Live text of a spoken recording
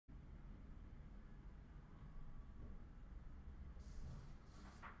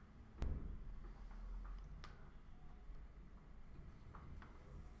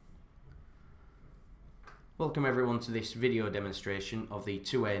Welcome everyone to this video demonstration of the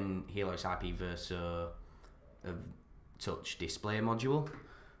 2N Helios IP Verso touch display module.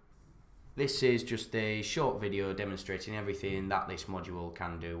 This is just a short video demonstrating everything that this module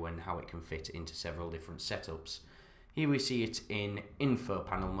can do and how it can fit into several different setups. Here we see it in info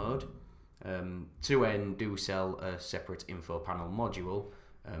panel mode. 2N do sell a separate info panel module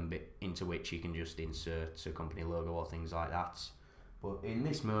into which you can just insert a company logo or things like that. But in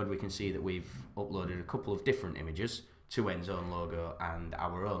this mode we can see that we've uploaded a couple of different images, 2N's own logo and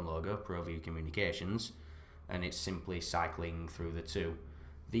our own logo, ProView Communications, and it's simply cycling through the two.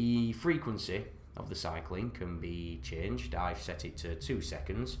 The frequency of the cycling can be changed. I've set it to 2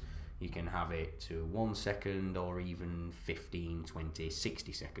 seconds. You can have it to 1 second or even 15, 20,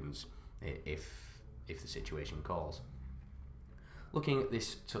 60 seconds if the situation calls. Looking at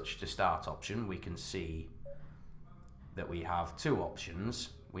this touch to start option, we can see that we have two options.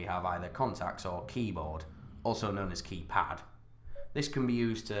 We have either contacts or keyboard, also known as keypad. This can be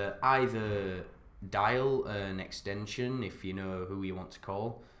used to either dial an extension if you know who you want to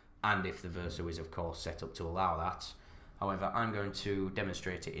call, and if the Verso is of course set up to allow that. However, I'm going to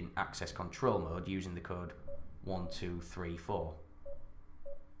demonstrate it in access control mode using the code 1234.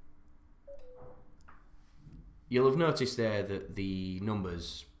 You'll have noticed there that the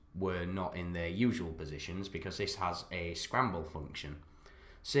numbers were not in their usual positions because this has a scramble function.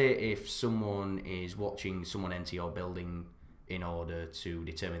 Say if someone is watching someone enter your building in order to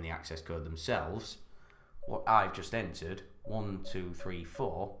determine the access code themselves, what I've just entered,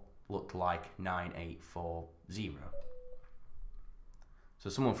 1234, looked like 9840. So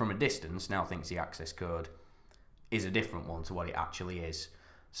someone from a distance now thinks the access code is a different one to what it actually is.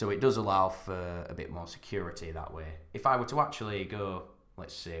 So it does allow for a bit more security that way. If I were to actually go,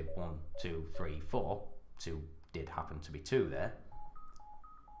 let's say 1, 2, 3, 4, 2 did happen to be 2 there,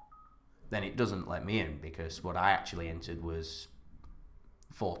 then it doesn't let me in because what I actually entered was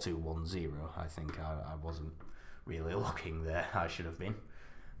 4210. I think I wasn't really looking there. I should have been.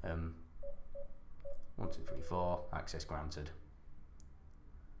 1, 2, 3, 4, access granted.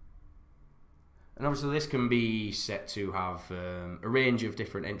 And obviously this can be set to have a range of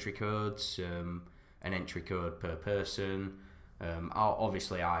different entry codes, an entry code per person.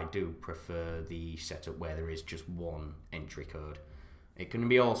 Obviously I do prefer the setup where there is just one entry code. It can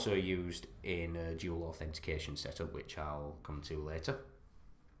be also used in a dual authentication setup, which I'll come to later.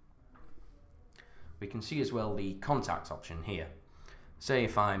 We can see as well the contact option here. Say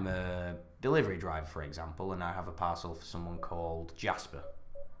if I'm a delivery driver, for example, and I have a parcel for someone called Jasper.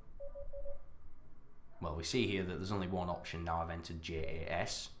 Well, we see here that there's only one option now. I've entered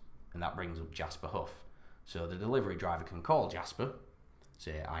JAS, and that brings up Jasper Huff. So the delivery driver can call Jasper,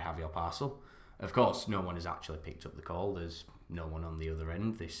 say, I have your parcel. Of course, no one has actually picked up the call. There's no one on the other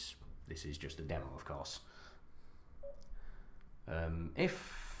end. This is just a demo, of course.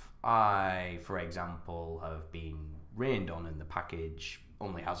 If I, for example, have been rained on and the package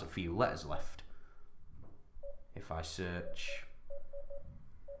only has a few letters left, if I search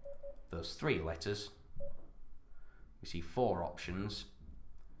those 3 letters, we see 4 options.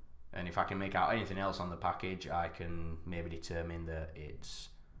 And if I can make out anything else on the package, I can maybe determine that it's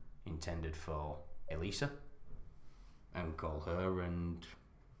intended for Elisa and call her, and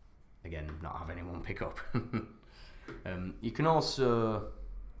again not have anyone pick up. You can also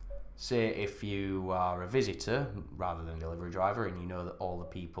say if you are a visitor rather than a delivery driver and you know that all the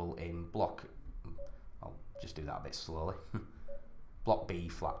people in block, I'll just do that a bit slowly, block B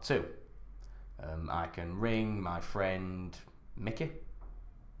flat 2, I can ring my friend Mickey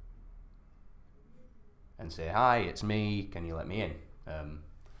and say, hi, it's me, can you let me in?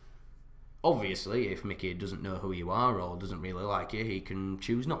 Obviously, if Mickey doesn't know who you are or doesn't really like you, he can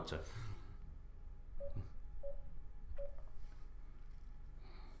choose not to.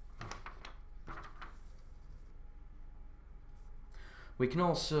 We can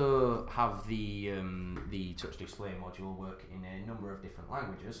also have the touch display module work in a number of different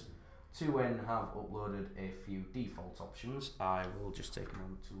languages. 2N have uploaded a few default options. I will just take a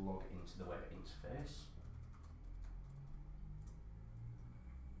moment to log into the web interface.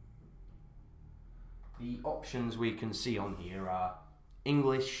 The options we can see on here are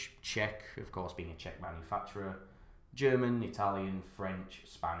English, Czech, of course being a Czech manufacturer, German, Italian, French,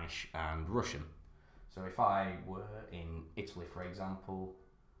 Spanish and Russian. So if I were in Italy, for example,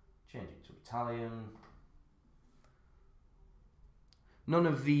 change it to Italian. None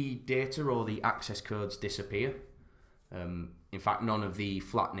of the data or the access codes disappear. In fact, none of the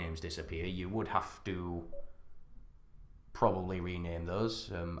flat names disappear. You would have to probably rename those.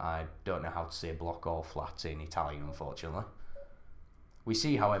 I don't know how to say block or flat in Italian, unfortunately. We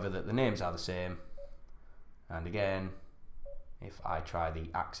see, however, that the names are the same. And again, if I try the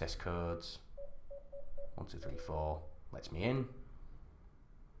access codes, 1, 2, 3, 4, lets me in.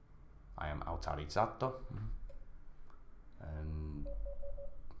 I am autorizzato, and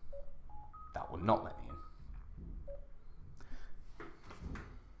that would not let me in.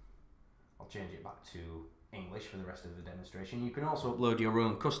 I'll change it back to English for the rest of the demonstration. You can also upload your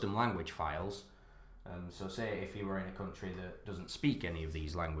own custom language files. So say if you were in a country that doesn't speak any of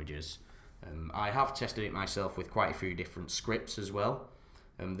these languages. I have tested it myself with quite a few different scripts as well.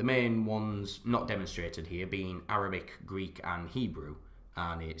 The main ones not demonstrated here being Arabic, Greek and Hebrew,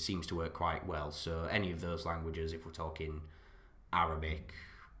 and it seems to work quite well. So any of those languages, if we're talking Arabic,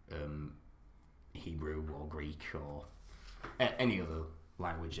 Hebrew or Greek or any other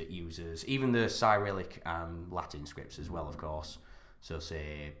language that uses, even the Cyrillic and Latin scripts as well, of course. So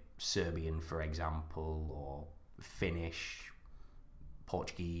say Serbian, for example, or Finnish,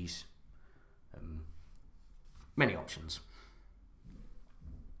 Portuguese, many options.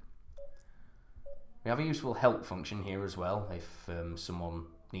 We have a useful help function here as well if someone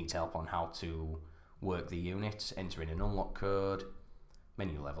needs help on how to work the unit, enter in an unlock code,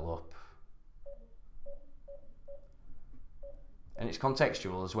 menu level up. And it's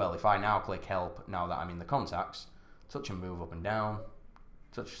contextual as well. If I now click help, now that I'm in the contacts, touch and move up and down,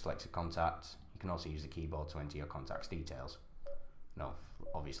 touch select a contact. You can also use the keyboard to enter your contact's details. No,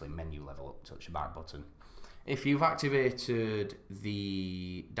 obviously menu level up, touch the back button. If you've activated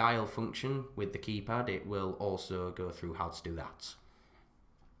the dial function with the keypad, it will also go through how to do that.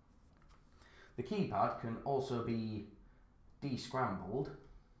 The keypad can also be de-scrambled.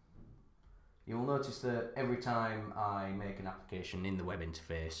 You'll notice that every time I make an application in the web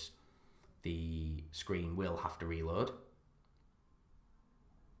interface, the screen will have to reload,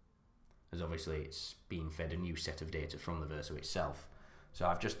 as obviously it's being fed a new set of data from the Verso itself. So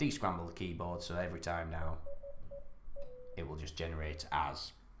I've just de-scrambled the keyboard, so every time now it will just generate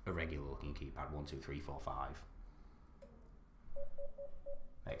as a regular looking keypad, 1, 2, 3, 4, 5,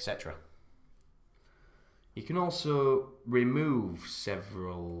 etc. You can also remove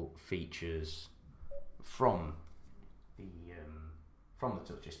several features from the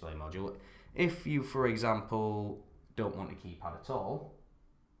touch display module. If you, for example, don't want a keypad at all,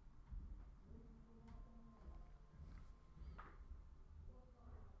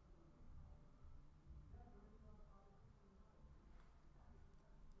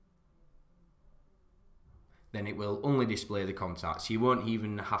 then it will only display the contacts. You won't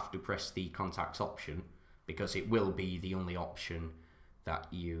even have to press the contacts option, because it will be the only option that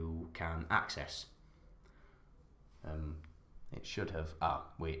you can access. It should have,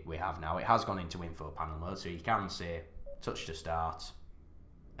 we have now. It has gone into info panel mode, so you can say touch to start,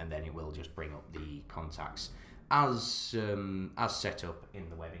 and then it will just bring up the contacts as set up in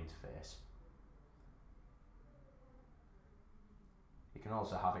the web interface. You can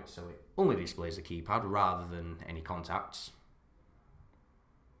also have it so it only displays the keypad rather than any contacts.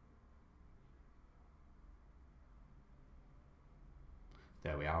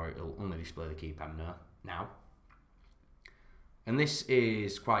 There we are, it'll only display the keypad now. And this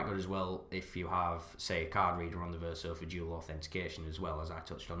is quite good as well if you have, say, a card reader on the Verso for dual authentication as well, as I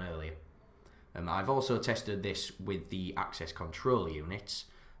touched on earlier. I've also tested this with the access control units,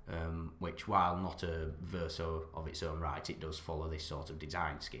 which, while not a Verso of its own right, it does follow this sort of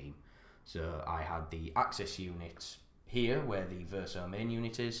design scheme. So I had the access unit here, where the Verso main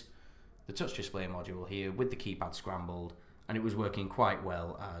unit is, the touch display module here with the keypad scrambled, and it was working quite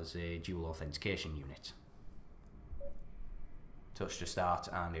well as a dual authentication unit. Touch to start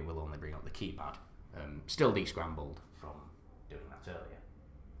and it will only bring up the keypad. Still de-scrambled from doing that earlier.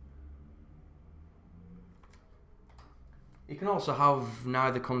 You can also have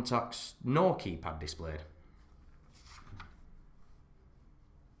neither contacts nor keypad displayed.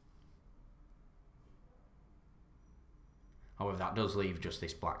 However, that does leave just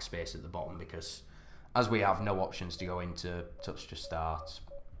this black space at the bottom, because as we have no options to go into touch to start,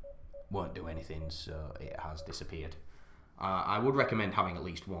 won't do anything, so it has disappeared. I would recommend having at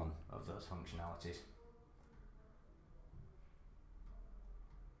least one of those functionalities.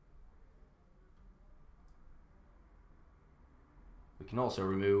 We can also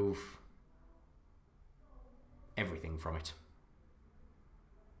remove everything from it.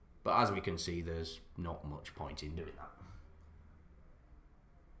 But as we can see, there's not much point in doing that.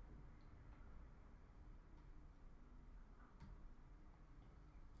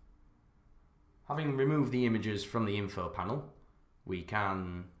 Having removed the images from the info panel, we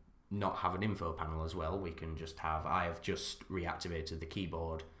can not have an info panel as well. We can just have, I have just reactivated the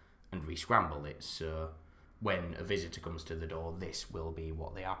keyboard and re-scrambled it. So when a visitor comes to the door, this will be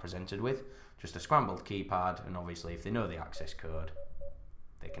what they are presented with. Just a scrambled keypad, and obviously if they know the access code,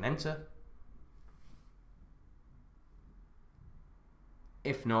 they can enter.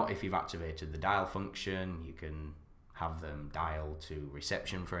 If not, if you've activated the dial function, you can have them dial to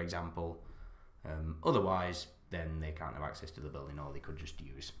reception, for example. Otherwise, then they can't have access to the building, or they could just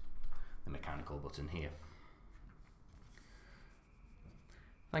use the mechanical button here.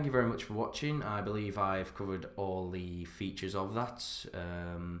 Thank you very much for watching. I believe I've covered all the features of that.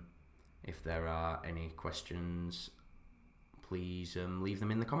 If there are any questions, please leave them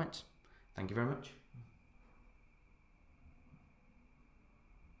in the comments. Thank you very much.